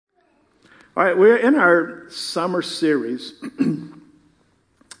All right, we're in our summer series.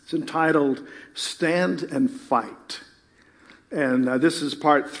 It's entitled Stand and Fight. And this is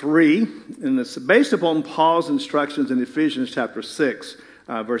part 3, and it's based upon Paul's instructions in Ephesians chapter 6,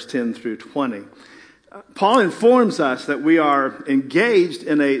 verse 10 through 20. Paul informs us that we are engaged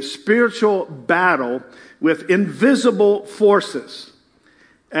in a spiritual battle with invisible forces.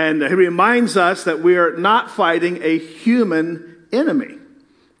 And he reminds us that we are not fighting a human enemy.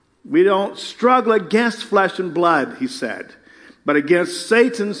 We don't struggle against flesh and blood, he said, but against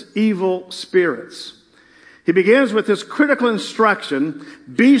Satan's evil spirits. He begins with this critical instruction: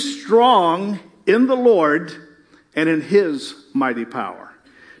 be strong in the Lord and in his mighty power.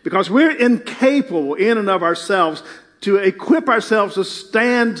 Because we're incapable in and of ourselves to equip ourselves to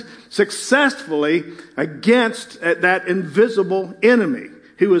stand successfully against that invisible enemy,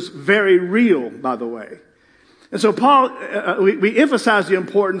 who is very real, by the way. And so Paul, we emphasize the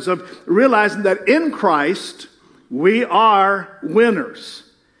importance of realizing that in Christ, we are winners.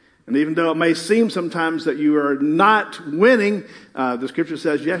 And even though it may seem sometimes that you are not winning, the scripture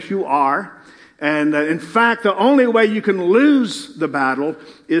says, yes, you are. And in fact, the only way you can lose the battle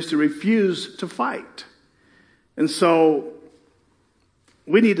is to refuse to fight. And so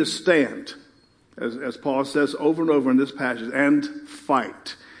we need to stand, as Paul says over and over in this passage, and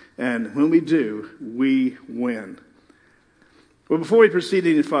fight. And when we do, we win. Well, before we proceed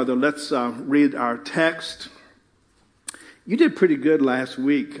any further, let's read our text. You did pretty good last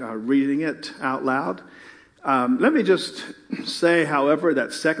week reading it out loud. Let me just say, however,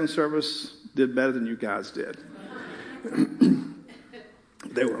 that second service did better than you guys did.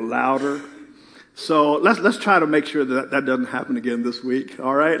 They were louder. So let's try to make sure that doesn't happen again this week.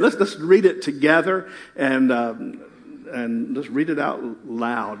 All right, let's read it together and let's read it out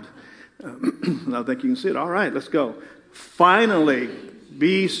loud. And I think you can see it. All right, let's go. Finally,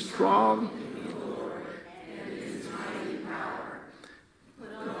 be strong.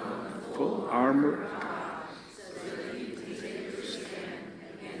 Full armor.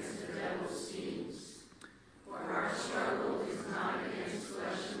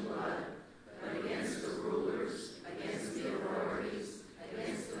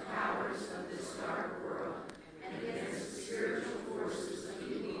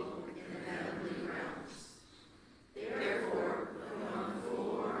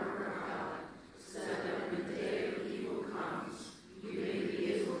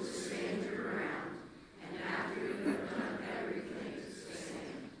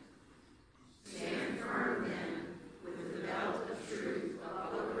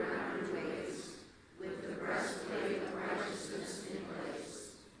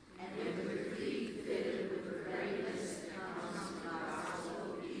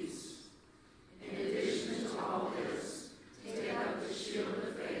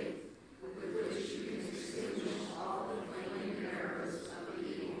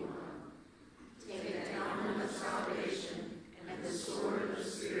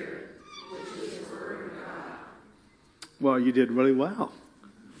 Well, you did really well.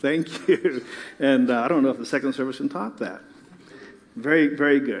 Thank you. And I don't know if the second service can top that. Very,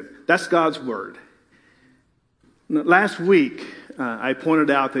 very good. That's God's word. Last week, I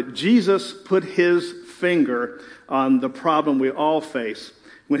pointed out that Jesus put his finger on the problem we all face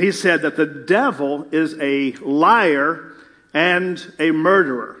when he said that the devil is a liar and a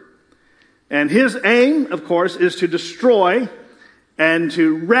murderer. And his aim, of course, is to destroy and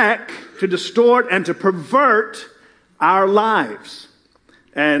to wreck, to distort and to pervert our lives.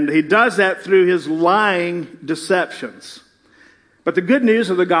 And he does that through his lying deceptions. But the good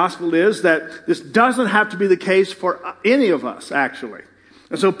news of the gospel is that this doesn't have to be the case for any of us, actually.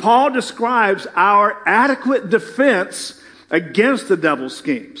 And so Paul describes our adequate defense against the devil's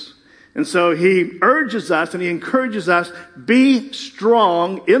schemes. And so he urges us and he encourages us, be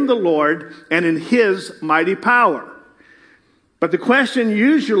strong in the Lord and in his mighty power. But the question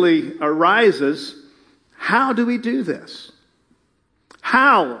usually arises, how do we do this?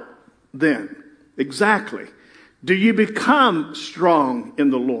 How, then, exactly, do you become strong in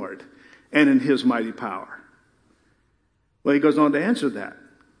the Lord and in his mighty power? Well, he goes on to answer that.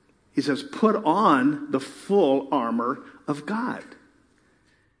 He says, put on the full armor of God.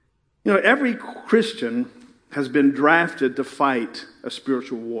 You know, every Christian has been drafted to fight a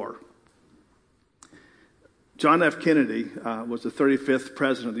spiritual war. John F. Kennedy was the 35th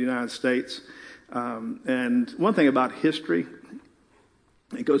president of the United States. And one thing about history,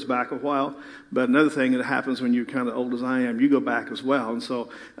 it goes back a while, but another thing that happens when you're kind of old as I am, you go back as well. And so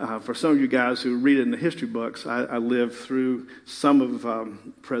for some of you guys who read it in the history books, I lived through some of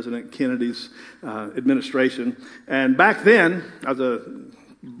President Kennedy's administration. And back then, I was a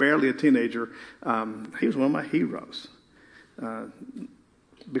barely a teenager, he was one of my heroes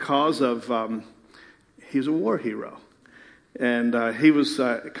because of he was a war hero. And he was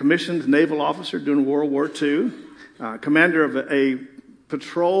a commissioned naval officer during World War II, commander of a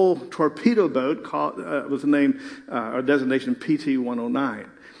patrol torpedo boat called, with the name or designation PT-109.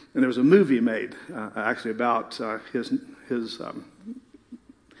 And there was a movie made actually about his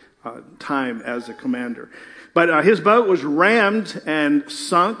time as a commander. But his boat was rammed and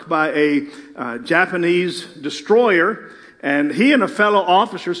sunk by a Japanese destroyer, and he and a fellow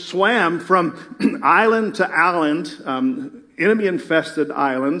officer swam from island to island, enemy-infested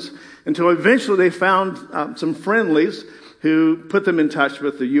islands, until eventually they found some friendlies who put them in touch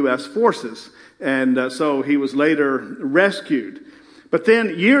with the U.S. forces. And so he was later rescued. But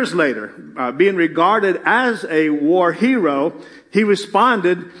then years later, being regarded as a war hero, he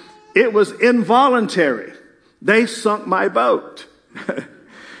responded, "It was involuntary. They sunk my boat."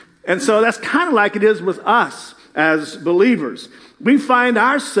 And so that's kind of like it is with us as believers. We find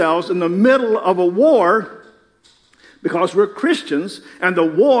ourselves in the middle of a war because we're Christians, and the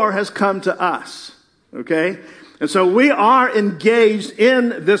war has come to us. Okay? And so we are engaged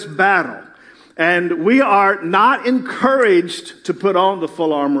in this battle. And we are not encouraged to put on the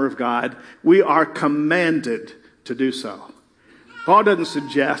full armor of God. We are commanded to do so. Paul doesn't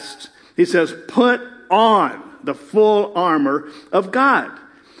suggest. He says, put on the full armor of God.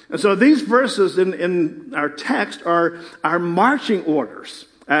 And so these verses in our text are our marching orders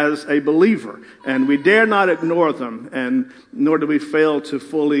as a believer. And we dare not ignore them, and nor do we fail to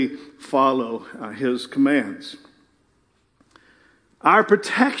fully follow his commands. Our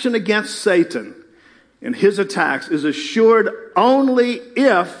protection against Satan and his attacks is assured only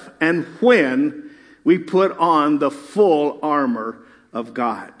if and when we put on the full armor of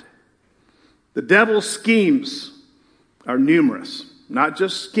God. The devil's schemes are numerous, not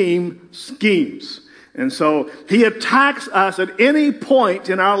just schemes. And so he attacks us at any point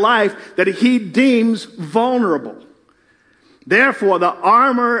in our life that he deems vulnerable. Therefore, the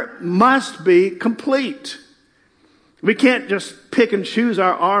armor must be complete. We can't just pick and choose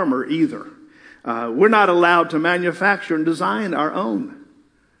our armor either. We're not allowed to manufacture and design our own.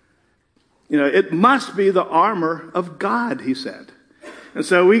 It must be the armor of God, he said. And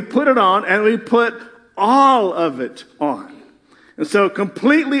so we put it on, and we put all of it on. And so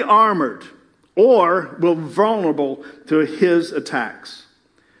completely armored, or we're vulnerable to his attacks.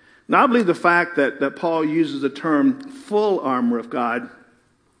 Now, I believe the fact that Paul uses the term full armor of God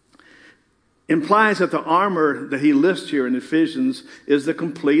implies that the armor that he lists here in Ephesians is the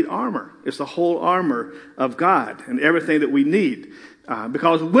complete armor. It's the whole armor of God and everything that we need.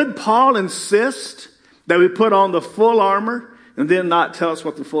 Because would Paul insist that we put on the full armor and then not tell us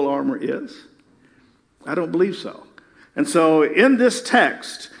what the full armor is? I don't believe so. And so in this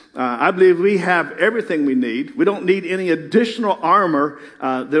text, I believe we have everything we need. We don't need any additional armor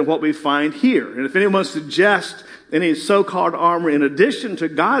than what we find here. And if anyone suggests any so-called armor in addition to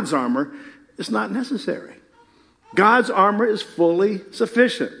God's armor, it's not necessary. God's armor is fully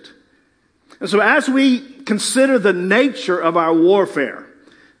sufficient. And so as we consider the nature of our warfare,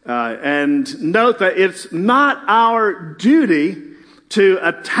 and note that it's not our duty to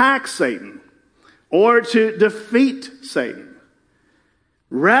attack Satan or to defeat Satan.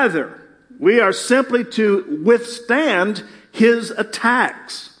 Rather, we are simply to withstand his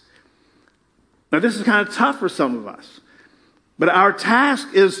attacks. Now, this is kind of tough for some of us. But our task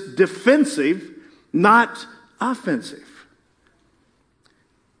is defensive, not offensive.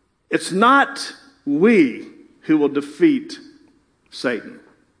 It's not we who will defeat Satan,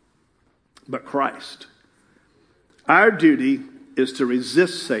 but Christ. Our duty is to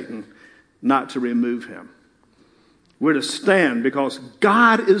resist Satan, not to remove him. We're to stand because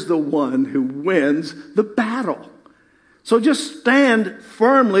God is the one who wins the battle. So just stand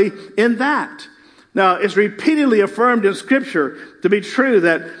firmly in that. Now, it's repeatedly affirmed in Scripture to be true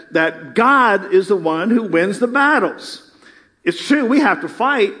that God is the one who wins the battles. It's true we have to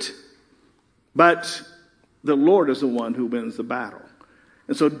fight, but the Lord is the one who wins the battle.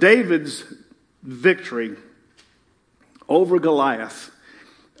 And so David's victory over Goliath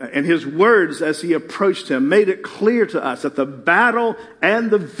and his words as he approached him made it clear to us that the battle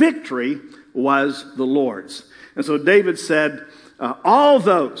and the victory was the Lord's. And so David said, all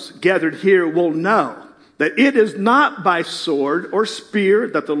those gathered here will know that it is not by sword or spear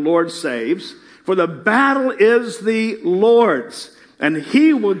that the Lord saves, for the battle is the Lord's, and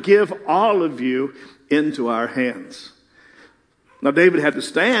he will give all of you into our hands. Now, David had to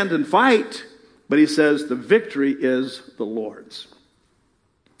stand and fight, but he says the victory is the Lord's.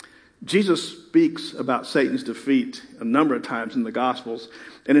 Jesus speaks about Satan's defeat a number of times in the Gospels.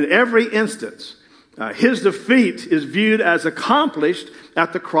 And in every instance, his defeat is viewed as accomplished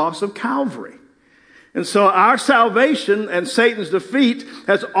at the cross of Calvary. And so our salvation and Satan's defeat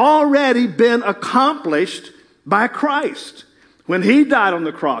has already been accomplished by Christ. When he died on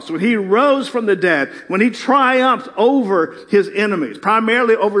the cross, when he rose from the dead, when he triumphed over his enemies,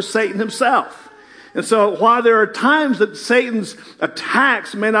 primarily over Satan himself. And so while there are times that Satan's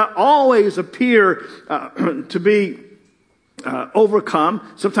attacks may not always appear to be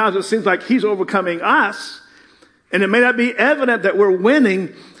overcome, sometimes it seems like he's overcoming us, and it may not be evident that we're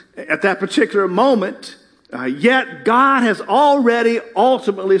winning at that particular moment, yet God has already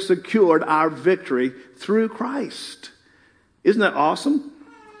ultimately secured our victory through Christ. Isn't that awesome?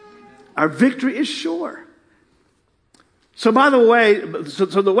 Our victory is sure. So by the way, so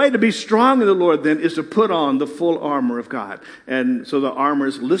the way to be strong in the Lord then is to put on the full armor of God. And so the armor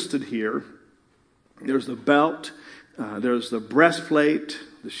is listed here. There's the belt, there's the breastplate,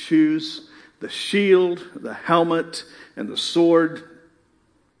 the shoes, the shield, the helmet, and the sword.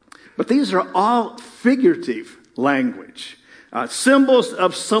 But these are all figurative language, symbols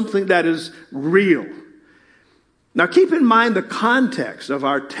of something that is real. Now keep in mind the context of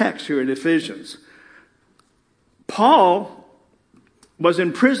our text here in Ephesians. Paul was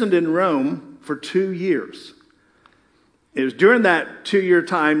imprisoned in Rome for 2 years. It was during that 2-year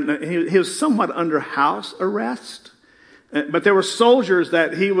time, he was somewhat under house arrest. But there were soldiers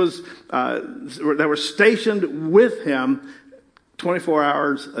that that were stationed with him 24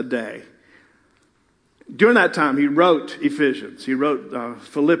 hours a day. During that time, he wrote Ephesians. He wrote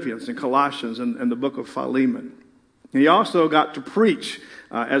Philippians and Colossians and the book of Philemon. He also got to preach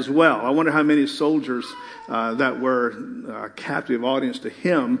as well. I wonder how many soldiers that were a captive audience to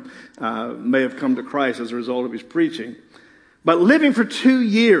him may have come to Christ as a result of his preaching. But living for 2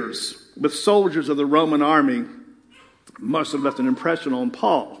 years with soldiers of the Roman army must have left an impression on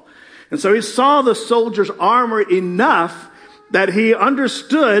Paul. And so he saw the soldiers' armor enough that he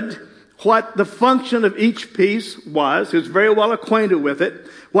understood what the function of each piece was. He was very well acquainted with it,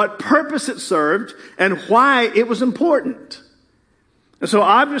 what purpose it served, and why it was important. And so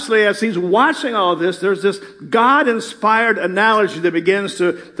obviously, as he's watching all this, there's this God-inspired analogy that begins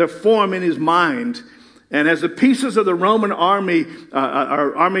to form in his mind. And as the pieces of the Roman army,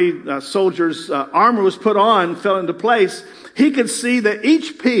 soldiers' armor was put on, fell into place, he could see that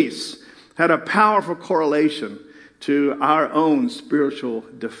each piece had a powerful correlation to our own spiritual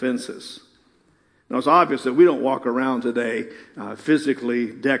defenses. Now, it's obvious that we don't walk around today physically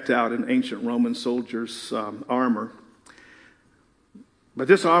decked out in ancient Roman soldiers' armor. But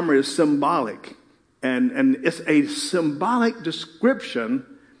this armor is symbolic, and it's a symbolic description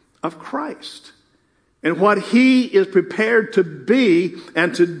of Christ and what he is prepared to be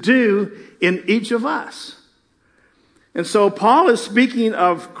and to do in each of us. And so Paul is speaking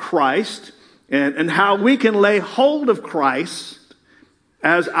of Christ and how we can lay hold of Christ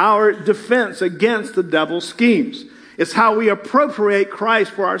as our defense against the devil's schemes. It's how we appropriate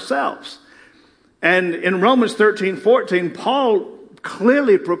Christ for ourselves. And in Romans 13:14, Paul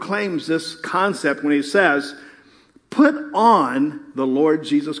clearly proclaims this concept when he says, "Put on the Lord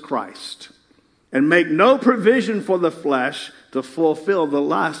Jesus Christ and make no provision for the flesh to fulfill the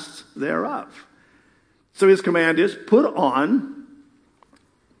lusts thereof." So his command is, put on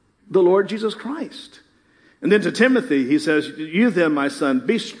the Lord Jesus Christ. And then to Timothy, he says, "You then, my son,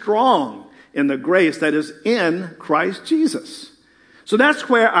 be strong in the grace that is in Christ Jesus." So that's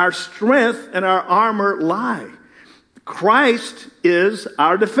where our strength and our armor lie. Christ is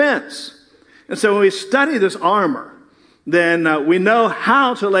our defense. And so when we study this armor, then we know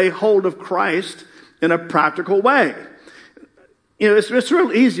how to lay hold of Christ in a practical way. You know, it's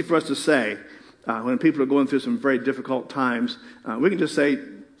real easy for us to say, when people are going through some very difficult times, we can just say,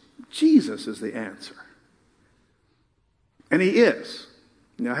 Jesus is the answer. And he is.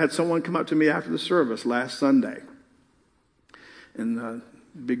 You know, I had someone come up to me after the service last Sunday, and a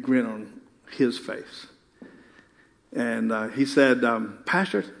big grin on his face. And he said,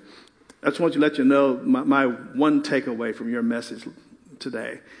 "Pastor, I just want to let you know my one takeaway from your message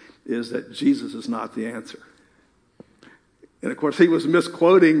today is that Jesus is not the answer." And of course, he was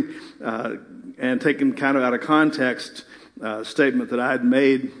misquoting and taking kind of out of context a statement that I had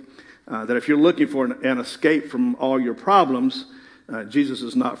made, that if you're looking for an escape from all your problems, Jesus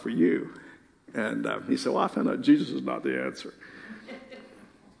is not for you. And he said, "Well, I found out Jesus is not the answer."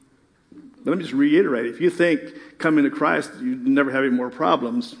 But let me just reiterate, if you think coming to Christ, you never have any more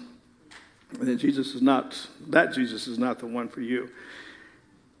problems, then Jesus is not the one for you.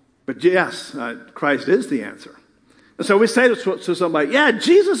 But yes, Christ is the answer. And so we say to somebody, yeah,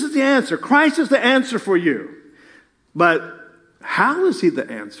 Jesus is the answer. Christ is the answer for you. But how is he the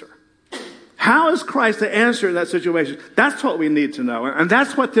answer? How is Christ the answer in that situation? That's what we need to know. And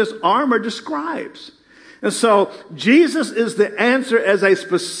that's what this armor describes. And so Jesus is the answer as a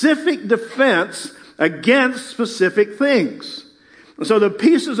specific defense against specific things. And so the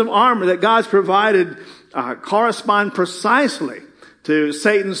pieces of armor that God's provided correspond precisely to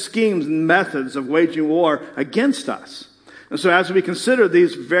Satan's schemes and methods of waging war against us. And so as we consider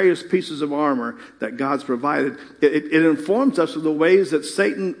these various pieces of armor that God's provided, it informs us of the ways that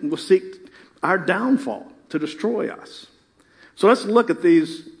Satan will seek our downfall to destroy us. So let's look at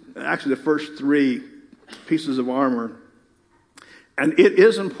these, actually the first three pieces of armor. And it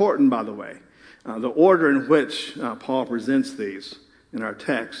is important, by the way, the order in which Paul presents these in our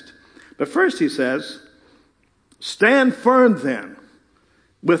text. But first he says, stand firm then,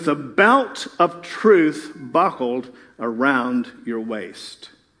 with the belt of truth buckled around your waist.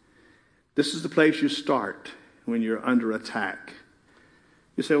 This is the place you start when you're under attack.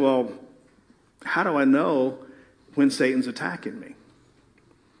 You say, well, how do I know when Satan's attacking me?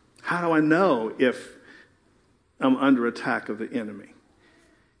 How do I know if I'm under attack of the enemy?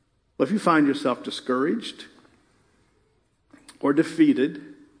 Well, if you find yourself discouraged or defeated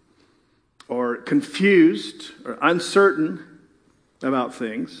or confused or uncertain about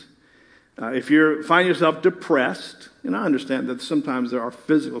things, if you find yourself depressed, and I understand that sometimes there are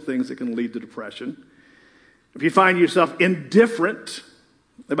physical things that can lead to depression. If you find yourself indifferent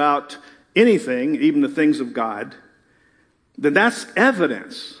about anything, even the things of God, then that's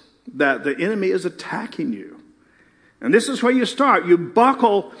evidence that the enemy is attacking you. And this is where you start. You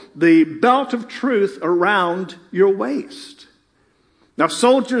buckle the belt of truth around your waist. Now,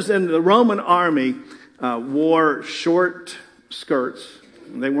 soldiers in the Roman army wore short skirts.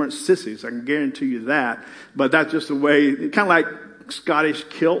 They weren't sissies, I can guarantee you that. But that's just the way, kind of like Scottish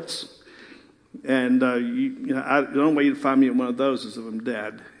kilts. And the only way you'd find me in one of those is if I'm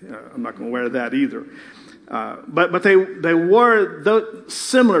dead. I'm not going to wear that either. But they wore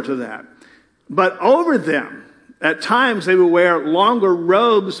similar to that. But over them, at times they would wear longer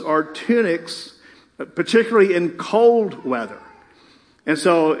robes or tunics, particularly in cold weather. And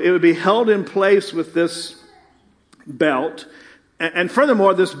so it would be held in place with this belt. And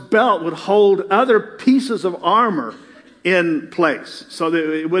furthermore, this belt would hold other pieces of armor in place so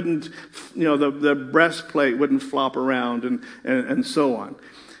that it wouldn't, the breastplate wouldn't flop around and so on.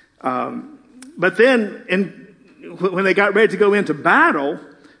 But then when they got ready to go into battle,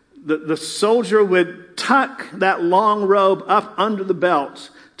 the soldier would tuck that long robe up under the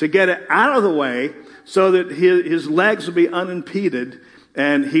belt to get it out of the way so that his legs would be unimpeded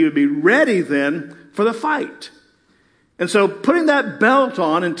and he would be ready then for the fight. And so putting that belt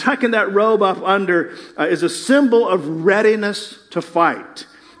on and tucking that robe up under is a symbol of readiness to fight.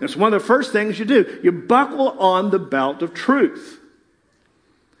 It's one of the first things you do. You buckle on the belt of truth.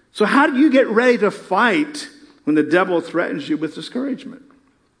 So how do you get ready to fight when the devil threatens you with discouragement?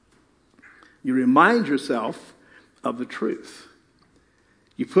 You remind yourself of the truth.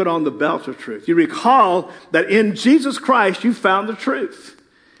 You put on the belt of truth. You recall that in Jesus Christ you found the truth.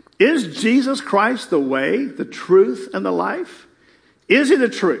 Is Jesus Christ the way, the truth, and the life? Is he the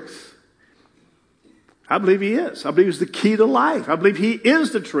truth? I believe he is. I believe he's the key to life. I believe he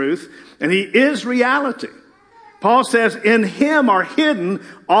is the truth, and he is reality. Paul says, in him are hidden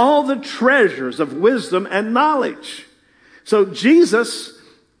all the treasures of wisdom and knowledge. So Jesus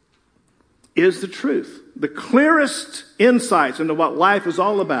is the truth. The clearest insights into what life is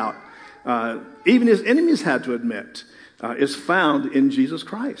all about, even his enemies had to admit, is found in Jesus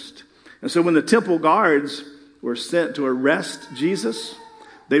Christ. And so when the temple guards were sent to arrest Jesus,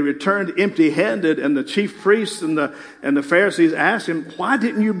 they returned empty-handed, and the chief priests and the Pharisees asked him, why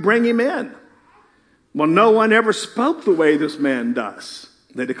didn't you bring him in? Well, no one ever spoke the way this man does,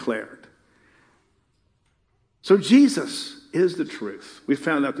 they declared. So Jesus is the truth. We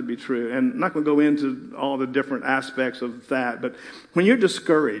found that to be true. And I'm not going to go into all the different aspects of that, but when you're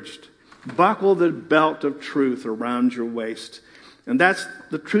discouraged, buckle the belt of truth around your waist. And that's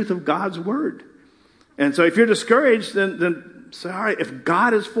the truth of God's word. And so if you're discouraged, then say, all right, if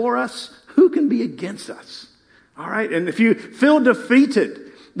God is for us, who can be against us? All right. And if you feel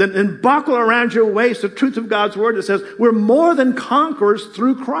defeated, then buckle around your waist the truth of God's word that says we're more than conquerors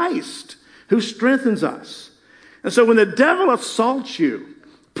through Christ who strengthens us. And so when the devil assaults you,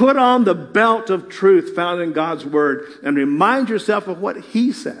 put on the belt of truth found in God's word and remind yourself of what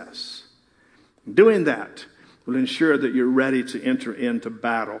he says. Doing that will ensure that you're ready to enter into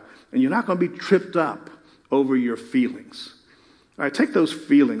battle. And you're not going to be tripped up over your feelings. All right, take those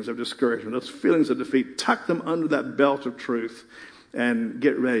feelings of discouragement, those feelings of defeat, tuck them under that belt of truth, and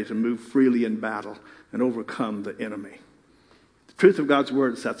get ready to move freely in battle and overcome the enemy. The truth of God's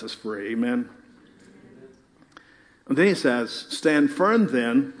word sets us free. Amen. And then he says, stand firm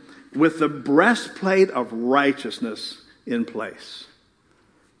then with the breastplate of righteousness in place.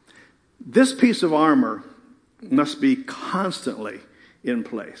 This piece of armor must be constantly in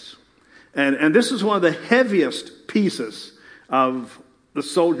place. And this is one of the heaviest pieces of the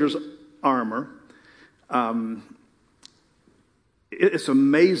soldier's armor. It's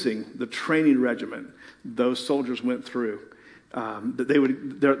amazing the training regimen those soldiers went through.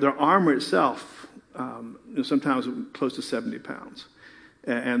 Their armor itself, sometimes close to 70 pounds.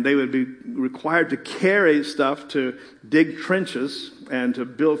 And they would be required to carry stuff to dig trenches and to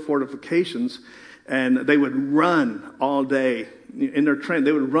build fortifications. And they would run all day in their training.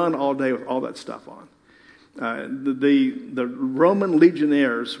 They would run all day with all that stuff on. The Roman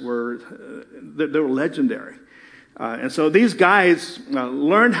legionnaires were legendary. And so these guys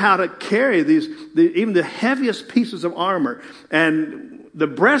learned how to carry even the heaviest pieces of armor. And the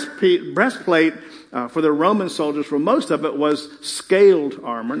breastplate for the Roman soldiers, for most of it, was scaled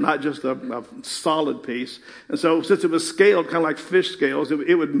armor, not just a solid piece. And so since it was scaled, kind of like fish scales,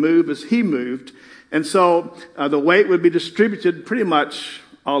 it would move as he moved. And so the weight would be distributed pretty much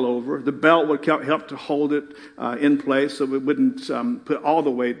all over. The belt would help to hold it in place so it wouldn't put all the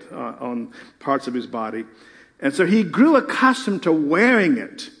weight on parts of his body. And so he grew accustomed to wearing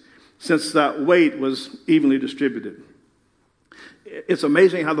it since that weight was evenly distributed. It's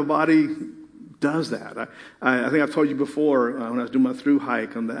amazing how the body does that. I think I've told you before, when I was doing my through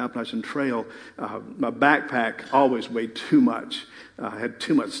hike on the Appalachian Trail, my backpack always weighed too much. I had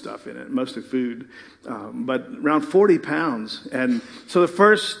too much stuff in it, mostly food, but around 40 pounds. And so the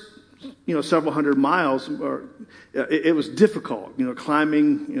first, several hundred miles, it was difficult.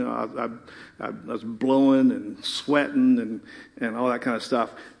 Climbing, I was blowing and sweating and all that kind of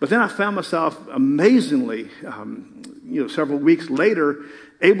stuff. But then I found myself amazingly, several weeks later,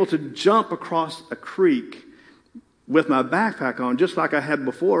 able to jump across a creek with my backpack on, just like I had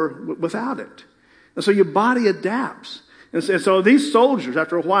before without it. And so your body adapts. And so these soldiers,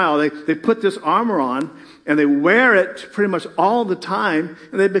 after a while, they put this armor on and they wear it pretty much all the time,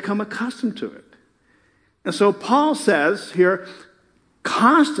 and they become accustomed to it. And so Paul says here,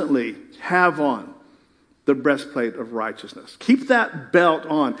 constantly have on the breastplate of righteousness. Keep that belt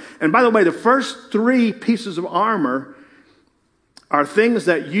on. And by the way, the first 3 pieces of armor are things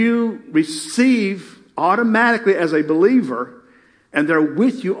that you receive automatically as a believer, and they're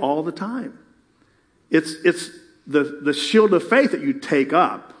with you all the time. It's the shield of faith that you take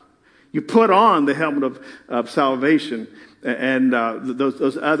up. You put on the helmet of salvation and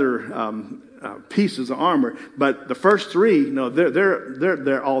those other pieces of armor. But the first 3, they're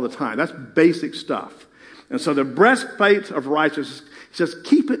there all the time. That's basic stuff. And so the breastplate of righteousness, he says,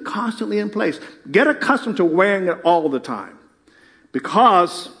 keep it constantly in place. Get accustomed to wearing it all the time.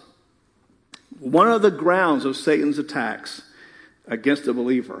 Because one of the grounds of Satan's attacks against a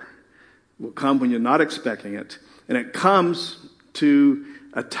believer will come when you're not expecting it. And it comes to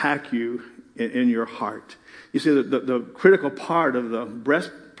attack you in your heart. You see, the critical part of the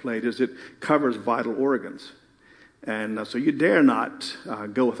breastplate is it covers vital organs. And so you dare not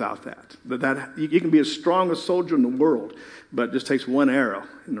go without that. You can be as strong a soldier in the world, but it just takes one arrow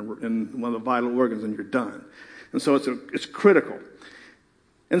in one of the vital organs and you're done. And so it's critical.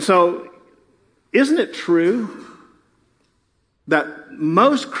 And so, isn't it true that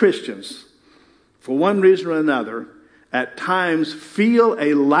most Christians, for one reason or another, at times feel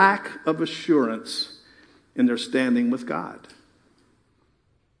a lack of assurance in their standing with God?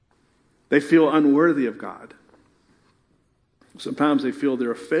 They feel unworthy of God. Sometimes they feel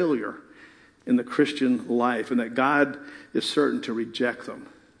they're a failure in the Christian life and that God is certain to reject them.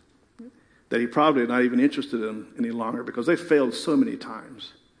 That he probably is not even interested in them any longer because they failed so many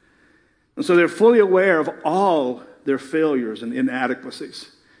times. And so they're fully aware of all their failures and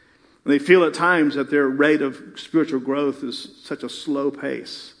inadequacies. And they feel at times that their rate of spiritual growth is such a slow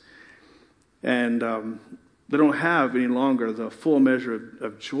pace. And they don't have any longer the full measure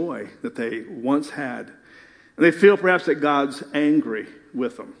of joy that they once had. And they feel perhaps that God's angry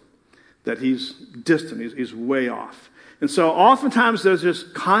with them, that he's distant, he's way off. And so oftentimes there's this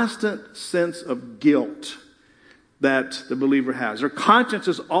constant sense of guilt that the believer has. Their conscience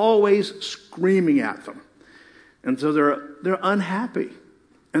is always screaming at them. And so they're unhappy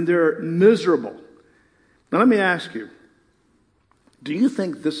and they're miserable. Now let me ask you, do you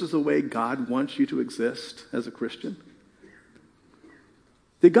think this is the way God wants you to exist as a Christian?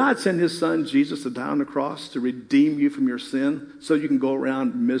 Did God send his son Jesus to die on the cross to redeem you from your sin so you can go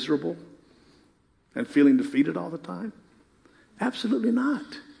around miserable and feeling defeated all the time? Absolutely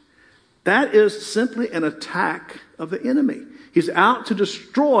not. That is simply an attack of the enemy. He's out to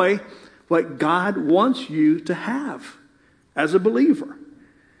destroy what God wants you to have as a believer.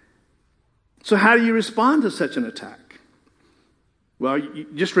 So how do you respond to such an attack? Well, you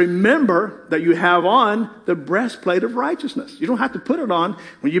just remember that you have on the breastplate of righteousness. You don't have to put it on.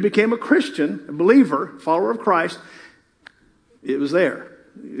 When you became a Christian, a believer, follower of Christ, it was there.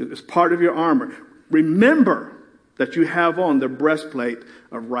 It was part of your armor. Remember that you have on the breastplate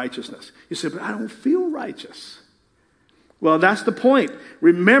of righteousness. You say, but I don't feel righteous. Well, that's the point.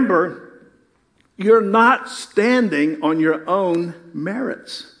 Remember, you're not standing on your own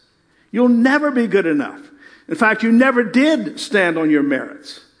merits. You'll never be good enough. In fact, you never did stand on your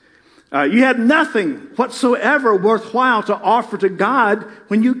merits. You had nothing whatsoever worthwhile to offer to God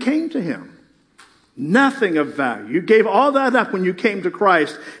when you came to him. Nothing of value. You gave all that up when you came to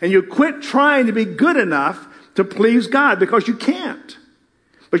Christ, and you quit trying to be good enough to please God because you can't.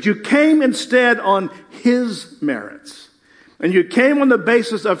 But you came instead on his merits. And you came on the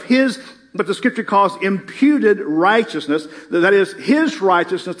basis of his, what the scripture calls imputed righteousness. That is his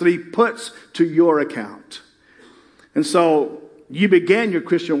righteousness that he puts to your account. And so you began your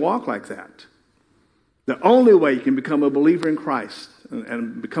Christian walk like that. The only way you can become a believer in Christ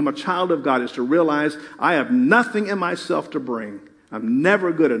and become a child of God is to realize I have nothing in myself to bring. I'm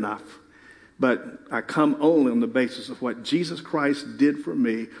never good enough. But I come only on the basis of what Jesus Christ did for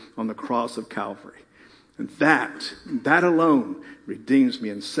me on the cross of Calvary. And that alone redeems me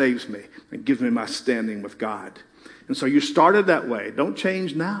and saves me and gives me my standing with God. And so you started that way. Don't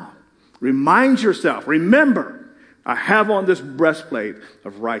change now. Remind yourself, remember, I have on this breastplate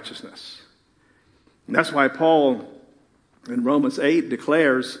of righteousness. And that's why Paul in Romans 8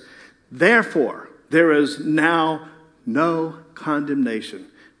 declares, therefore, there is now no condemnation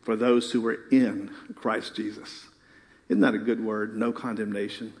for those who are in Christ Jesus. Isn't that a good word? No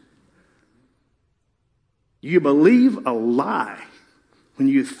condemnation. You believe a lie when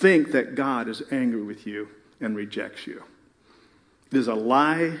you think that God is angry with you and rejects you. It is a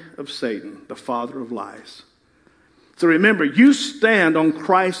lie of Satan, the father of lies. So remember, you stand on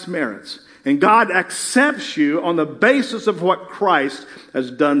Christ's merits, and God accepts you on the basis of what Christ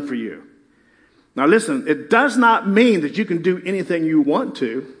has done for you. Now listen, it does not mean that you can do anything you want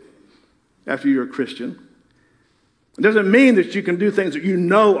to after you're a Christian. It doesn't mean that you can do things that you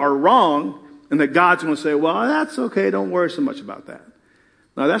know are wrong and that God's going to say, well, that's okay, don't worry so much about that.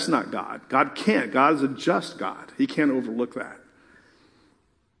 No, that's not God. God can't. God is a just God. He can't overlook that.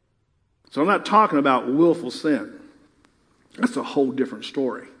 So I'm not talking about willful sin. That's a whole different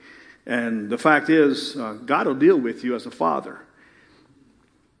story. And the fact is, God will deal with you as a father.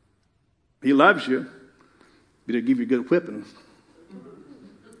 He loves you, but he'll give you good whipping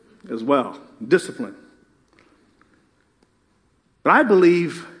as well, discipline. But I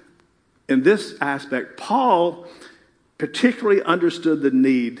believe in this aspect, Paul particularly understood the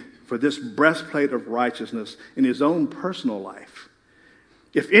need for this breastplate of righteousness in his own personal life.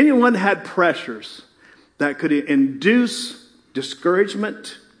 If anyone had pressures that could induce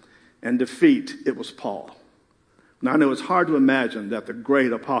discouragement and defeat, it was Paul. Now, I know it's hard to imagine that the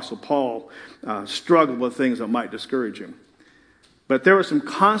great apostle Paul struggled with things that might discourage him. But there were some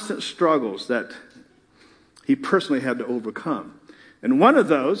constant struggles that he personally had to overcome. And one of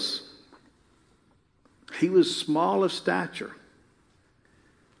those, he was small of stature.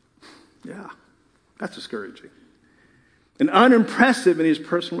 Yeah, that's discouraging. And unimpressive in his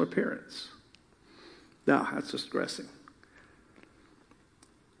personal appearance. Yeah, that's distressing.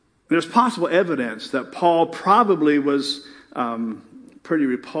 There's possible evidence that Paul probably was pretty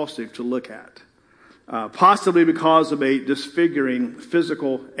repulsive to look at. Possibly because of a disfiguring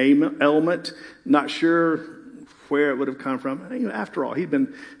physical ailment. Not sure where it would have come from. After all, he'd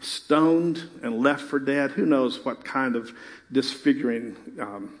been stoned and left for dead. Who knows what kind of disfiguring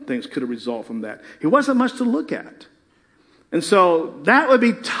things could have resulted from that. He wasn't much to look at. And so that would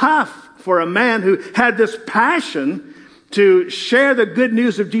be tough for a man who had this passion to share the good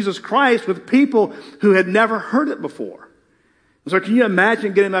news of Jesus Christ with people who had never heard it before. So can you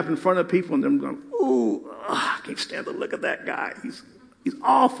imagine getting up in front of people and them going, ooh, I can't stand to look at that guy. He's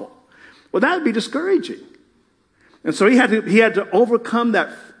awful. Well, that would be discouraging. And so he had to overcome that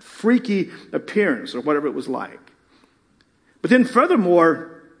freaky appearance or whatever it was like. But then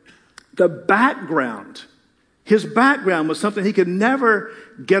furthermore, the background, his background was something he could never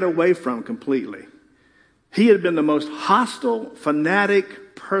get away from completely. He had been the most hostile,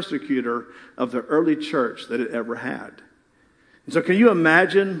 fanatic persecutor of the early church that it ever had. And so can you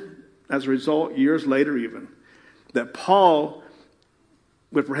imagine, as a result, years later even, that Paul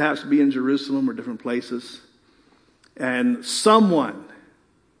would perhaps be in Jerusalem or different places, and someone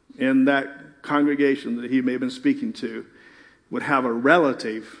in that congregation that he may have been speaking to would have a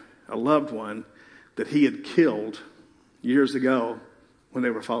relative, a loved one, that he had killed years ago when they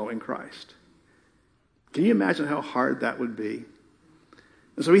were following Christ. Can you imagine how hard that would be?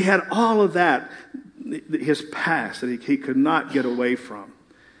 And so he had all of that, his past, that he could not get away from.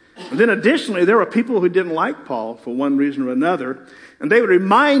 And then additionally, there were people who didn't like Paul for one reason or another, and they would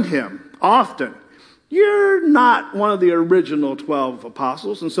remind him often, you're not one of the original 12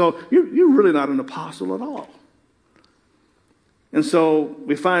 apostles, and so you're really not an apostle at all. And so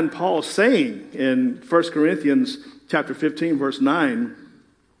we find Paul saying in 1 Corinthians chapter 15, verse 9,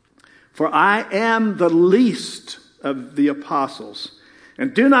 for I am the least of the apostles,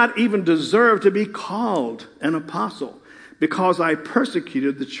 and do not even deserve to be called an apostle, because I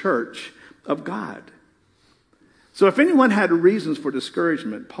persecuted the church of God. So if anyone had reasons for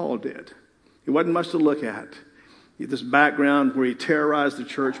discouragement, Paul did. He wasn't much to look at. He had this background where he terrorized the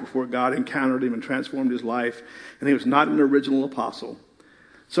church before God encountered him and transformed his life, and he was not an original apostle.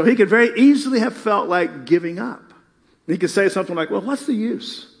 So he could very easily have felt like giving up. And he could say something like, well, what's the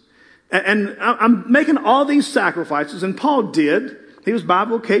use? And I'm making all these sacrifices, and Paul did. He was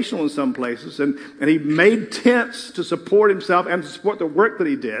bivocational in some places, and he made tents to support himself and to support the work that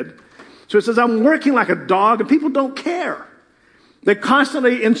he did. So he says, I'm working like a dog, and people don't care. They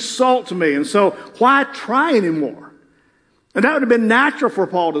constantly insult me, and so why try anymore? And that would have been natural for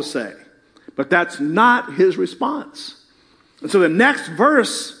Paul to say, but that's not his response. And so the next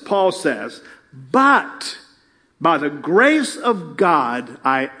verse, Paul says, but by the grace of God,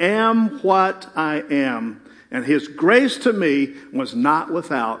 I am what I am, and his grace to me was not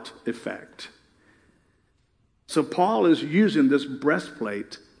without effect. So Paul is using this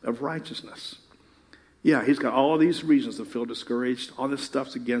breastplate of righteousness. Yeah, he's got all these reasons to feel discouraged. All this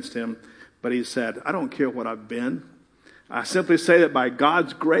stuff's against him. But he said, I don't care what I've been. I simply say that by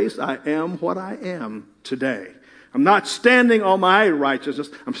God's grace, I am what I am today. I'm not standing on my righteousness.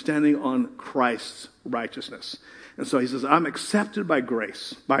 I'm standing on Christ's righteousness. And so he says, I'm accepted by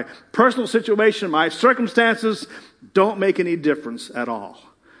grace. My personal situation, my circumstances don't make any difference at all.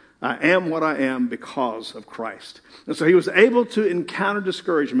 I am what I am because of Christ. And so he was able to encounter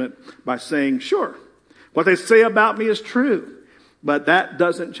discouragement by saying, sure, what they say about me is true, but that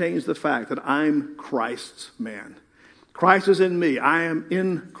doesn't change the fact that I'm Christ's man. Christ is in me. I am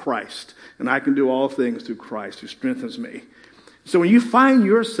in Christ, and I can do all things through Christ who strengthens me. So when you find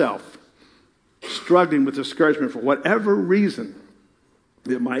yourself struggling with discouragement for whatever reason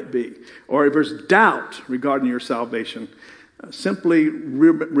it might be, or if there's doubt regarding your salvation, simply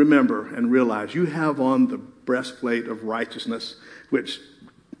remember and realize you have on the breastplate of righteousness, which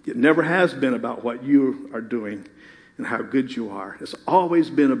it never has been about what you are doing and how good you are. It's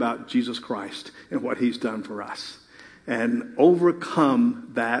always been about Jesus Christ and what he's done for us. And overcome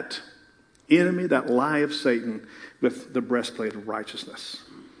that enemy, that lie of Satan, with the breastplate of righteousness.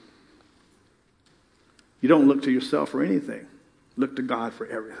 You don't look to yourself for anything. Look to God for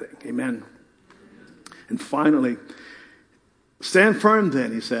everything. Amen. And finally, stand firm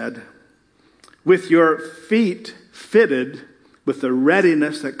then, he said, with your feet fitted with the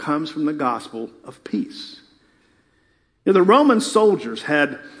readiness that comes from the gospel of peace. You know, the Roman soldiers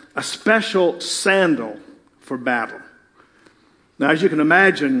had a special sandal for battle. Now, as you can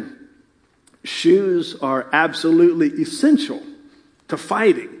imagine, shoes are absolutely essential to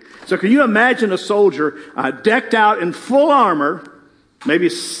fighting. So can you imagine a soldier decked out in full armor, maybe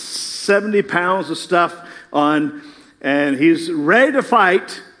 70 pounds of stuff on, and he's ready to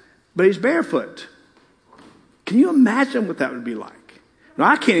fight, but he's barefoot? Can you imagine what that would be like? Now,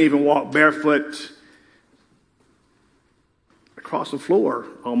 I can't even walk barefoot across the floor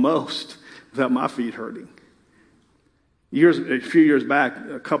almost without my feet hurting. A few years back,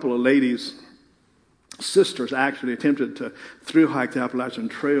 a couple of ladies, sisters, actually attempted to thru-hike the Appalachian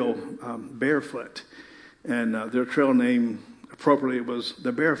Trail barefoot. And their trail name appropriately was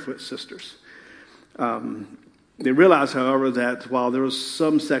the Barefoot Sisters. They realized, however, that while there was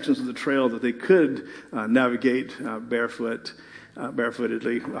some sections of the trail that they could navigate barefootedly,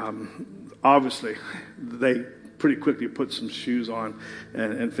 obviously they pretty quickly put some shoes on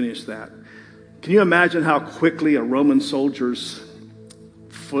and finished that. Can you imagine how quickly a Roman soldier's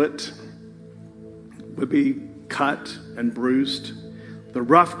foot would be cut and bruised? The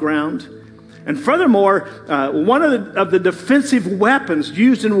rough ground. And furthermore, one of the defensive weapons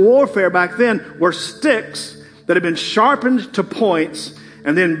used in warfare back then were sticks that had been sharpened to points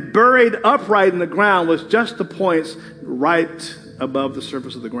And then buried upright in the ground was just the points right above the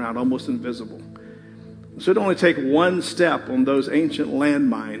surface of the ground, almost invisible. So it'd only take one step on those ancient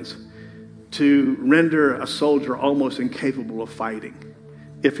landmines to render a soldier almost incapable of fighting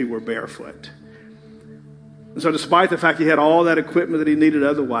if he were barefoot. And so despite the fact he had all that equipment that he needed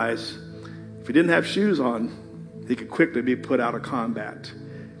otherwise, if he didn't have shoes on, he could quickly be put out of combat.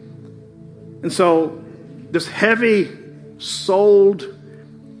 And so this heavy-soled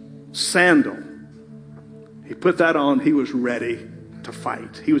sandal, he put that on, he was ready to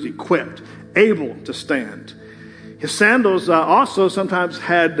fight. He was equipped, able to stand. His sandals also sometimes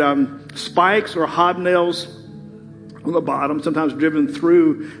had spikes or hobnails on the bottom, sometimes driven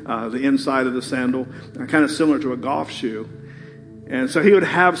through the inside of the sandal, kind of similar to a golf shoe. And so he would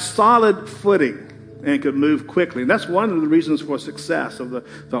have solid footing and could move quickly. And that's one of the reasons for success of the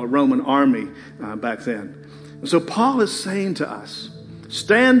Roman army back then. And so Paul is saying to us,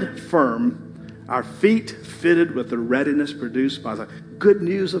 stand firm, our feet fitted with the readiness produced by the good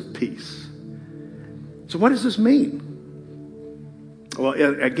news of peace. So what does this mean? Well,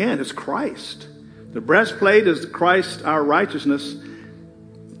 again, it's Christ. The breastplate is Christ, our righteousness.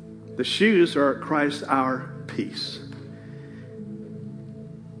 The shoes are Christ, our peace.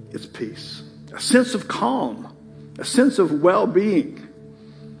 It's peace. A sense of calm. A sense of well-being.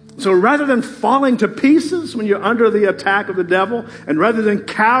 So rather than falling to pieces when you're under the attack of the devil, and rather than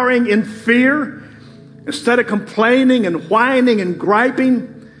cowering in fear, instead of complaining and whining and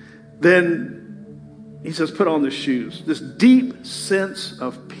griping, then he says, put on the shoes. This deep sense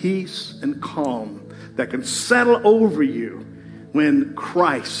of peace and calm that can settle over you when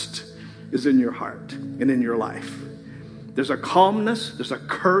Christ is in your heart and in your life. There's a calmness, there's a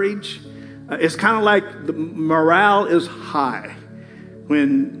courage. It's kind of like the morale is high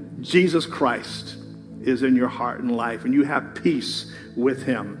when Jesus Christ is in your heart and life and you have peace with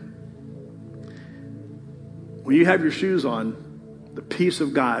him. When you have your shoes on, the peace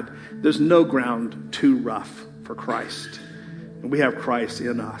of God, there's no ground too rough for Christ. And we have Christ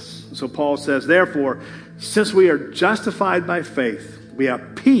in us. So Paul says, therefore, since we are justified by faith, we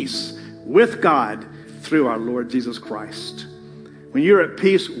have peace with God through our Lord Jesus Christ. When you're at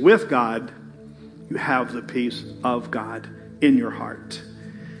peace with God, you have the peace of God in your heart.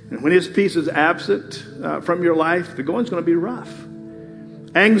 And when his peace is absent from your life, the going's going to be rough.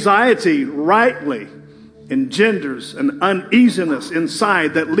 Anxiety rightly engenders an uneasiness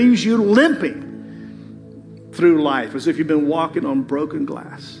inside that leaves you limping through life as if you've been walking on broken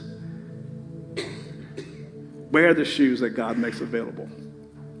glass. Wear the shoes that God makes available.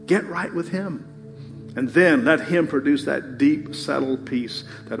 Get right with him. And then let him produce that deep, settled peace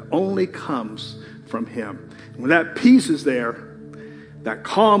that only comes from him. When that peace is there, that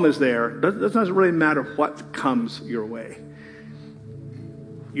calm is there, it doesn't really matter what comes your way.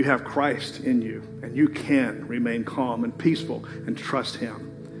 You have Christ in you, and you can remain calm and peaceful and trust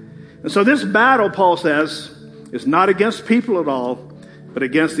him. And so this battle, Paul says, is not against people at all, but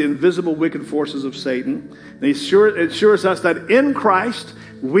against the invisible wicked forces of Satan. And he assures us that in Christ,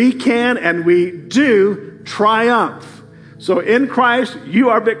 we can and we do triumph. So in Christ, you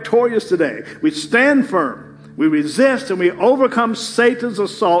are victorious today. We stand firm. We resist and we overcome Satan's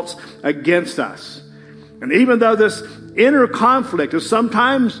assaults against us. And even though this inner conflict is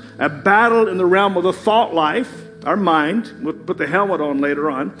sometimes a battle in the realm of the thought life, our mind, we'll put the helmet on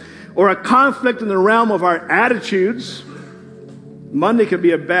later on, or a conflict in the realm of our attitudes. Monday can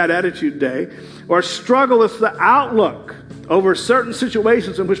be a bad attitude day, or a struggle with the outlook over certain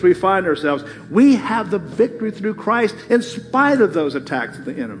situations in which we find ourselves. We have the victory through Christ in spite of those attacks of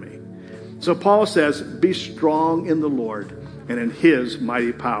the enemy. So Paul says, be strong in the Lord and in his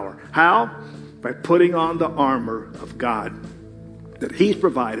mighty power. How? By putting on the armor of God that he's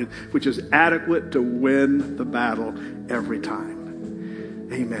provided, which is adequate to win the battle every time.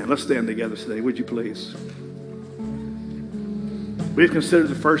 Amen. Let's stand together today, would you please? We've considered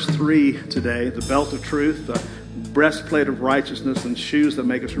the first three today: the belt of truth, the breastplate of righteousness, and shoes that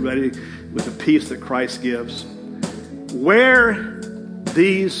make us ready with the peace that Christ gives. Wear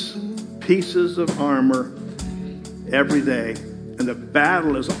these pieces of armor every day, and the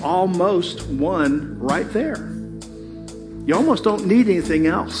battle is almost won right there. You almost don't need anything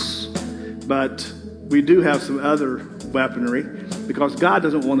else, but we do have some other weaponry, because God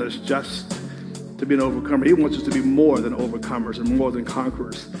doesn't want us just to be an overcomer. He wants us to be more than overcomers and more than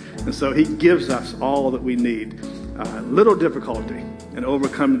conquerors. And so he gives us all that we need. Little difficulty in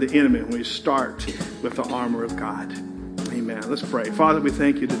overcoming the enemy when we start with the armor of God. Amen. Let's pray. Father, we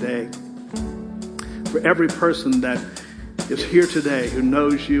thank you today for every person that is here today who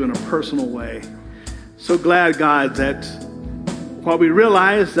knows you in a personal way. So glad, God, that While we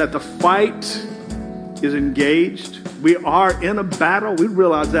realize that the fight is engaged, we are in a battle, we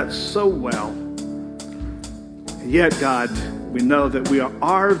realize that so well. And yet, God, we know that we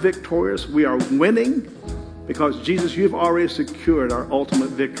are victorious, we are winning, because Jesus, you've already secured our ultimate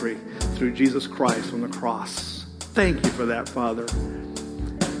victory through Jesus Christ on the cross. Thank you for that, Father.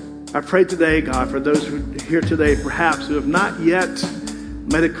 I pray today, God, for those who are here today, perhaps who have not yet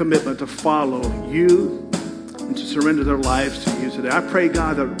made a commitment to follow you and to surrender their lives to you today. I pray,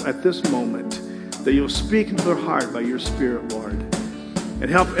 God, that at this moment, that you'll speak into their heart by your Spirit, Lord, and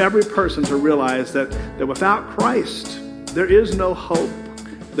help every person to realize that without Christ, there is no hope,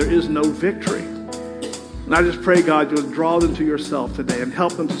 there is no victory. And I just pray, God, you'll draw them to yourself today and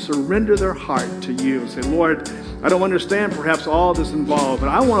help them to surrender their heart to you and say, Lord, I don't understand perhaps all that's involved, but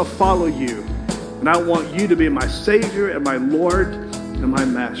I want to follow you. And I want you to be my Savior and my Lord and my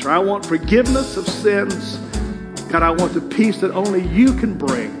Master. I want forgiveness of sins. God, I want the peace that only you can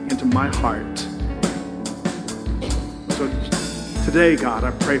bring into my heart. So today, God,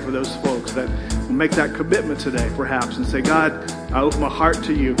 I pray for those folks that will make that commitment today, perhaps, and say, God, I open my heart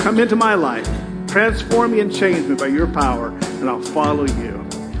to you. Come into my life. Transform me and change me by your power, and I'll follow you.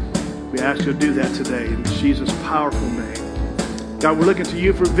 We ask you to do that today in Jesus' powerful name. God, we're looking to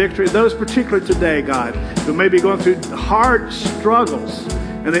you for victory. Those particularly today, God, who may be going through hard struggles,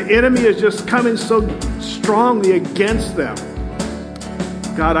 and the enemy is just coming so strongly against them.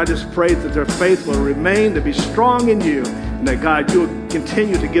 God, I just pray that their faith will remain to be strong in you, and that, God, you will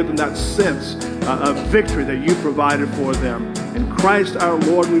continue to give them that sense of victory that you provided for them. In Christ our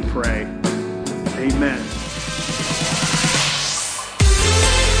Lord we pray. Amen.